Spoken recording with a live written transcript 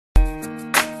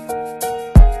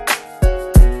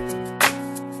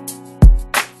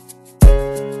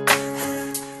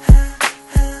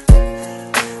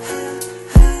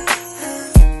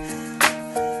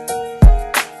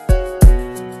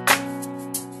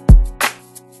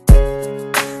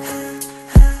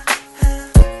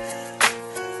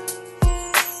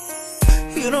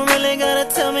You don't really gotta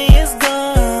tell me it's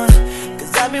gone,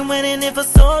 cause I've been waiting here for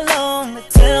so long.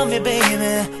 Tell me,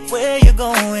 baby, where you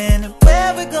going and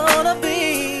where we gonna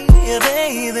be. Yeah,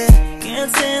 baby,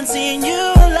 can't stand seeing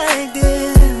you like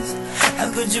this.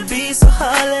 How could you be so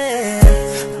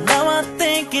heartless? Now I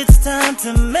think it's time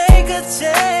to make a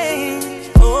change.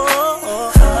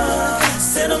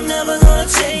 Said I'm never gonna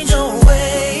change your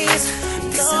ways.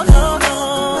 No, no, no.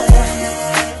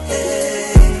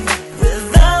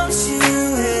 Without you,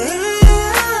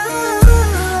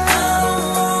 I don't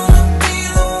wanna be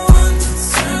the one to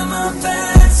turn my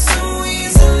back so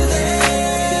easily.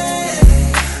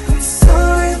 I'm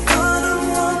sorry, but I'm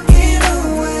walking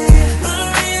away. But I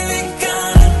really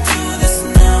gotta do this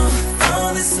now. All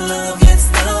this love gets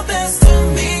the best of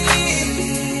me.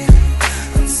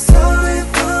 I'm sorry,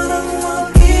 but I'm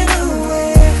walking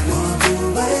away. Walk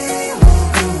away,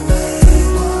 walk away,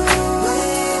 walk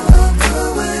away, walk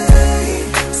away.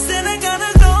 Said I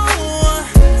gotta go,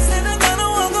 said I gotta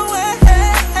walk away.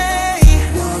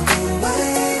 Walk away,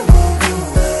 walk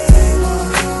away,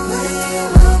 walk away,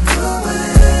 walk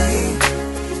away.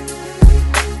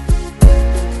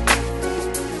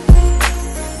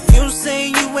 You say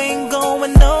you ain't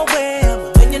going nowhere,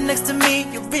 but when you're next to me,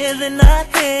 you're really not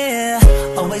here.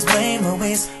 Always blame,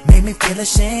 always make me feel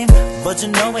ashamed, but you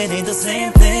know it ain't the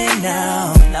same thing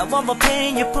now. Now all the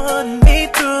pain you're putting me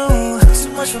through,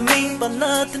 too much for me, but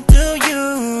nothing to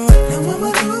you. Now what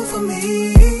will you do for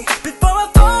me before I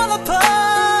fall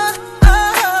apart?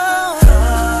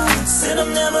 Said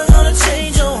I'm never gonna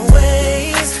change your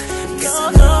ways.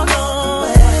 God, no more.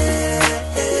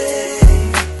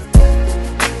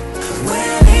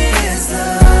 When is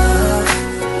love?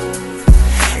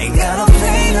 Ain't gotta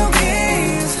play no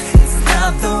games. It's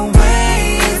not the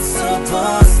way it's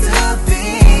supposed to be.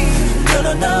 No,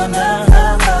 no, no,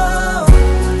 no.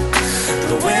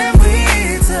 But when we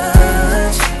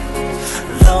touch,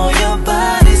 though your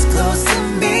body's close to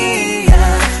me, I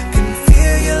can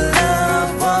feel your love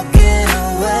walking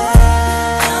away.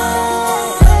 I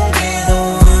don't wanna be the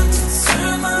one to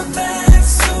turn my back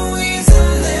so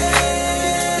easily.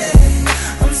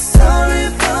 I'm sorry,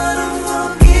 but I'm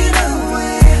walking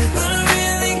away. But I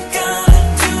really gotta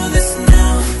do this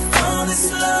now. All this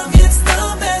love gets the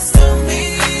best of me.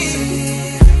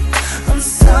 I'm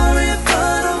sorry,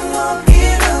 but I'm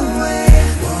walking away.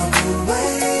 Walk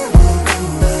away, walk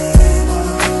away,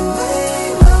 walk away,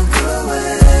 walk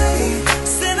away.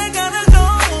 Said I gotta go,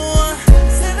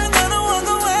 said I gotta walk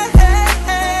away.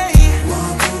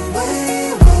 Walk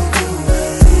away, walk away,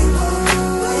 walk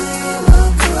away,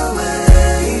 walk away.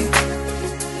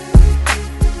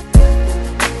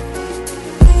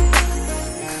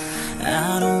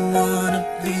 I don't wanna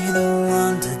be the